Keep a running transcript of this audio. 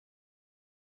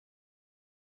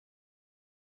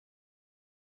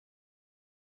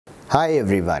Hi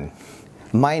everyone,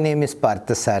 my name is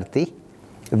Parthasarathy.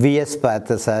 S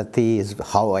Parthasarathy is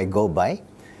how I go by.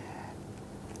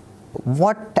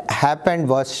 What happened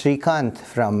was Srikanth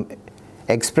from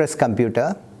Express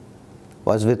Computer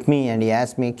was with me and he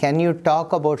asked me, can you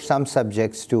talk about some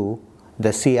subjects to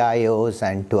the CIOs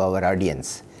and to our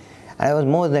audience? And I was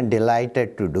more than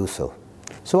delighted to do so.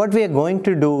 So what we are going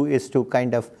to do is to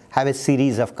kind of have a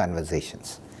series of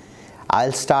conversations.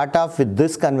 I'll start off with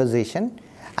this conversation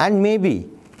and maybe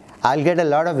I'll get a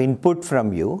lot of input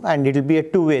from you and it'll be a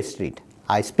two-way street.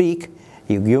 I speak,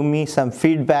 you give me some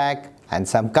feedback and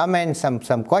some comments,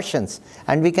 some questions,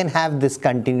 and we can have this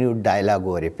continued dialogue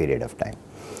over a period of time.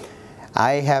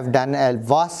 I have done a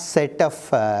vast set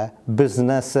of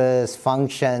businesses,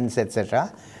 functions,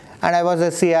 etc. And I was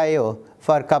a CIO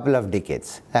for a couple of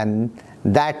decades. And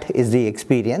that is the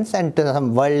experience, and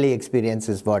some worldly experience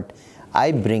is what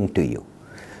I bring to you.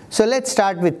 So let's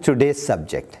start with today's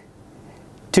subject.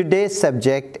 Today's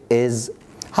subject is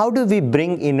how do we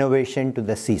bring innovation to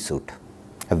the C-suite?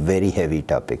 A very heavy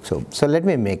topic. So let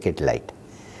me make it light.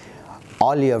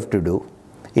 All you have to do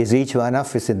is each one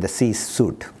of us in the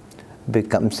C-suite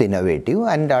becomes innovative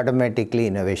and automatically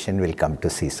innovation will come to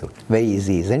C-suite. Very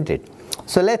easy, isn't it?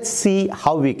 So let's see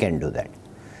how we can do that.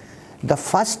 The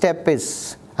first step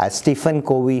is, as Stephen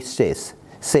Covey says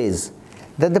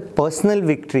that the personal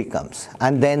victory comes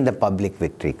and then the public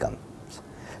victory comes.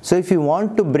 So if you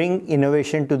want to bring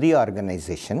innovation to the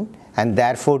organization and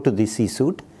therefore to the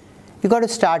C-suite, you got to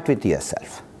start with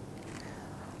yourself.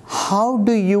 How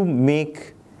do you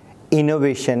make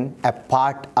innovation a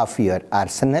part of your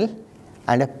arsenal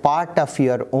and a part of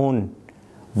your own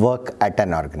work at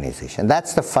an organization?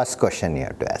 That's the first question you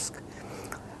have to ask.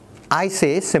 I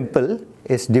say simple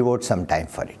is devote some time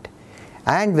for it.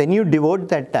 And when you devote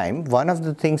that time, one of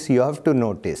the things you have to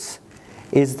notice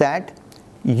is that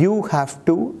you have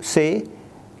to say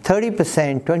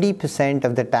 30%, 20%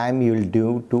 of the time you will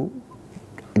do to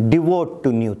devote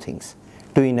to new things,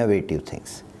 to innovative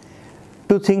things,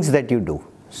 to things that you do.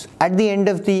 At the end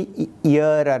of the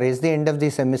year or at the end of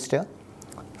the semester,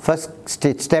 first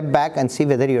step back and see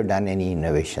whether you've done any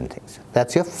innovation things.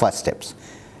 That's your first steps.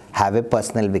 Have a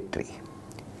personal victory.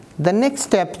 The next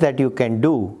step that you can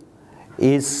do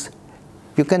is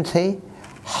you can say,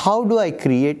 how do I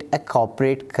create a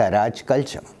corporate garage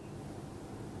culture?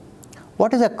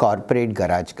 What is a corporate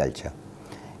garage culture?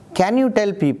 Can you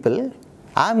tell people,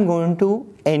 I'm going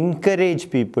to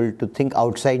encourage people to think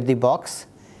outside the box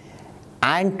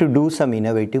and to do some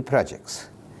innovative projects.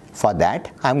 For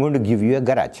that, I'm going to give you a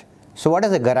garage. So what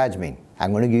does a garage mean?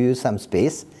 I'm going to give you some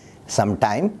space, some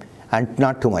time, and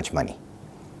not too much money.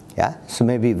 Yeah? So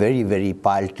maybe very, very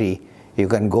paltry. You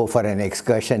can go for an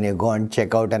excursion, you go and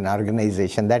check out an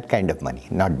organization, that kind of money,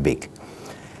 not big.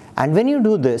 And when you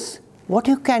do this, what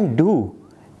you can do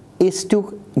is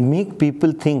to make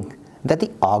people think that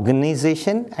the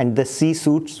organization and the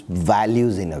C-suite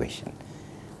values innovation,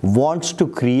 wants to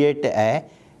create a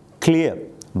clear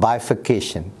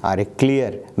bifurcation or a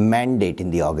clear mandate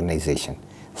in the organization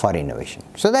for innovation.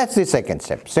 So that's the second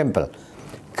step, simple.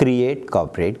 Create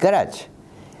corporate garage.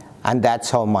 And that's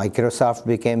how Microsoft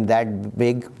became that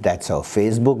big, that's how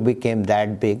Facebook became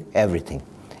that big, everything.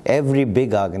 Every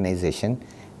big organization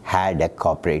had a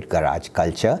corporate garage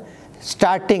culture,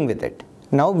 starting with it.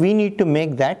 Now we need to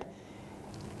make that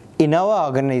in our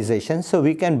organization so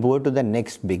we can go to the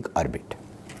next big orbit.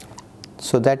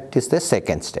 So that is the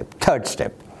second step. Third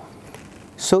step.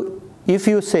 So if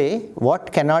you say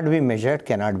what cannot be measured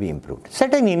cannot be improved,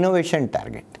 set an innovation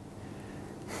target.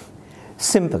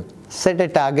 Simple. Set a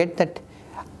target that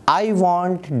I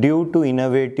want, due to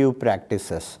innovative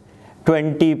practices,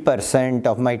 20%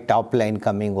 of my top line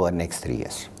coming over next 3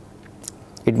 years.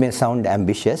 It may sound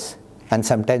ambitious and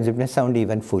sometimes it may sound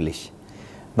even foolish.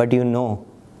 But you know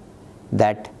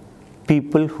that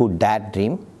people who dare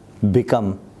dream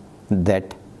become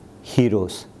that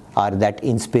heroes or that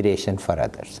inspiration for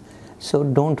others. So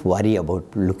don't worry about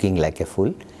looking like a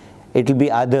fool. It will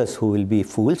be others who will be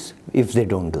fools if they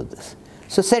don't do this.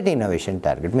 So set innovation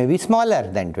target, maybe smaller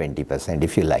than 20%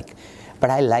 if you like. But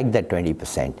I like that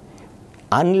 20%.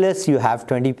 Unless you have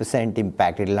 20%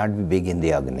 impact, it will not be big in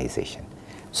the organization.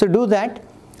 So do that,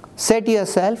 set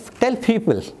yourself, tell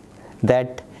people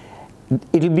that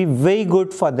it will be very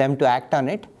good for them to act on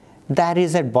it. There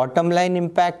is a bottom line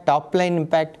impact, top line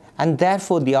impact, and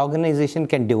therefore the organization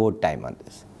can devote time on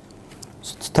this.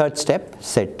 So third step,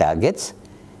 set targets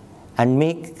and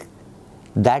make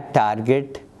that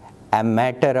target a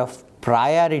matter of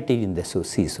priority in the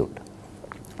C-suite.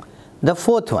 The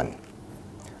fourth one,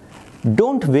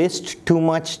 don't waste too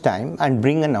much time and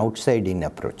bring an outside-in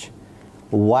approach.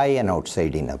 why an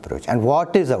outside-in approach and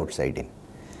what is outside-in.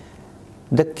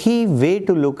 The key way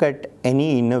to look at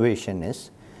any innovation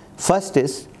is, first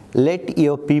is, let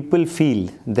your people feel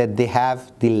that they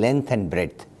have the length and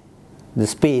breadth, the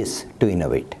space to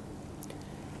innovate.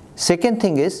 Second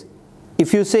thing is,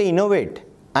 if you say innovate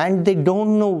and they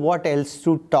don't know what else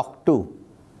to talk to,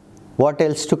 what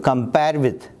else to compare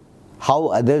with, how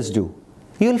others do,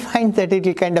 you will find that it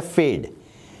will kind of fade.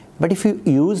 But if you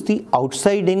use the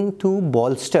outside in to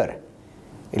bolster,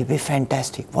 it will be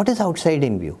fantastic. What is outside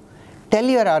in view? Tell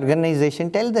your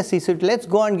organization, tell the C-suite, let's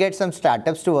go and get some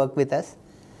startups to work with us.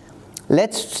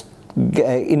 Let's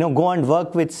go and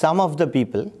work with some of the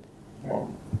people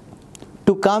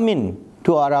to come in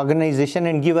to our organization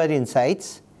and give our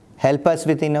insights, help us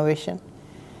with innovation.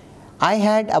 I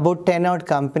had about 10 odd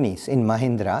companies in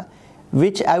Mahindra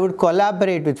which I would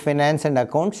collaborate with finance and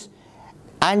accounts,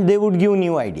 and they would give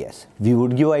new ideas. We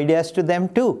would give ideas to them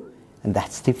too, and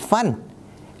that's the fun.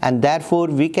 And therefore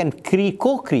we can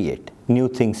co-create new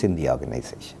things in the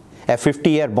organization. A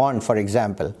 50-year bond, for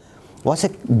example, was a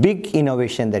big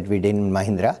innovation that we did in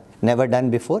Mahindra, never done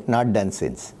before, not done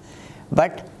since.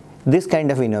 But this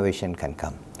kind of innovation can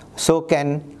come. So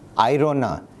can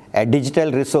Irona, a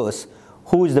digital resource,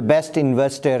 who is the best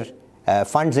investor,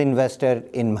 funds investor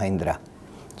in Mahindra.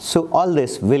 So all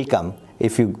this will come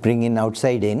if you bring in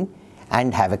outside in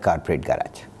and have a corporate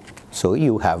garage. So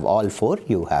you have all four.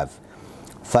 You have,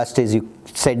 first is you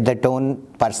set the tone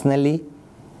personally.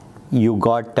 You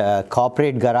got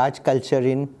corporate garage culture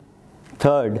in.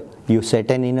 Third, you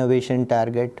set an innovation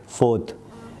target. Fourth,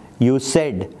 you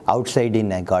said outside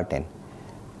in I got in.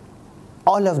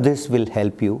 All of this will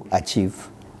help you achieve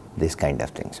these kind of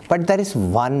things. But there is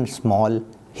one small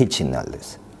hitch in all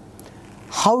this.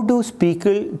 How do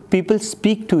people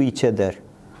speak to each other?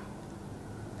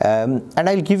 And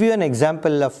I'll give you an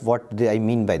example of what I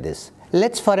mean by this.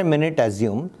 Let's for a minute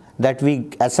assume that we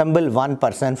assemble one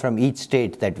person from each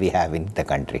state that we have in the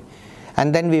country.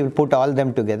 And then we will put all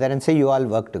them together and say, you all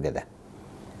work together.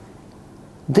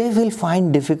 They will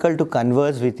find difficult to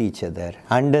converse with each other,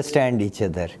 understand each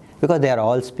other, because they are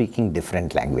all speaking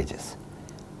different languages.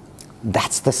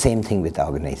 That's the same thing with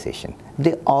organization.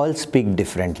 They all speak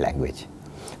different language.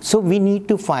 So we need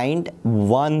to find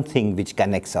one thing which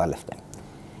connects all of them,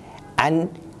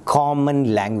 and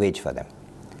common language for them.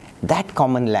 That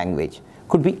common language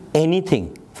could be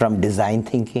anything from design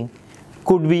thinking,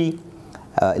 could be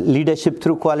leadership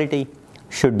through quality,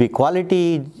 should be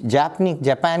quality,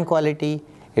 Japan quality,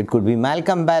 it could be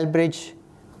Malcolm Baldrige,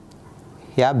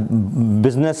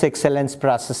 business excellence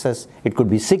processes, it could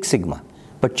be Six Sigma,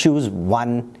 but choose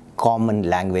one common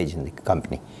language in the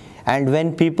company. And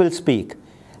when people speak,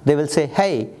 they will say,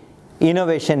 hey,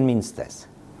 innovation means this.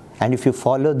 And if you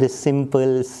follow this simple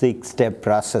 6-step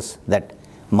process that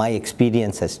my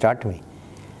experience has taught me,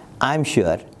 I'm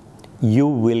sure you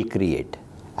will create,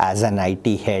 as an IT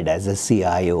head, as a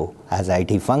CIO, as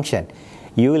IT function,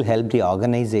 you will help the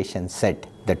organization set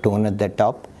the tone at the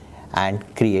top and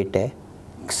create a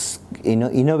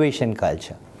innovation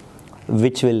culture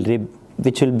which will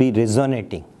be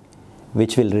resonating,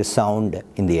 which will resound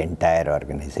in the entire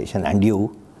organization, and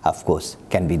you, of course,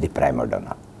 can be the prima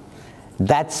donna.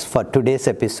 That's for today's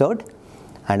episode,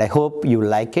 and I hope you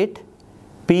like it.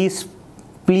 Please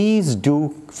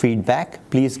do feedback,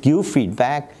 please give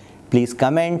feedback, please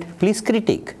comment, please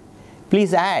critique,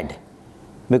 please add,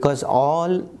 because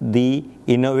all the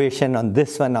innovation on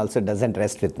this one also doesn't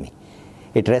rest with me.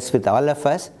 It rests with all of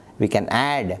us. We can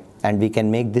add and we can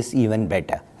make this even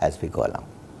better as we go along.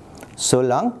 So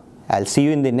long, I'll see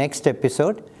you in the next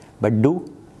episode, but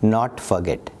do not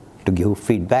forget to give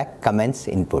feedback, comments,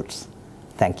 inputs.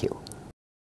 Thank you.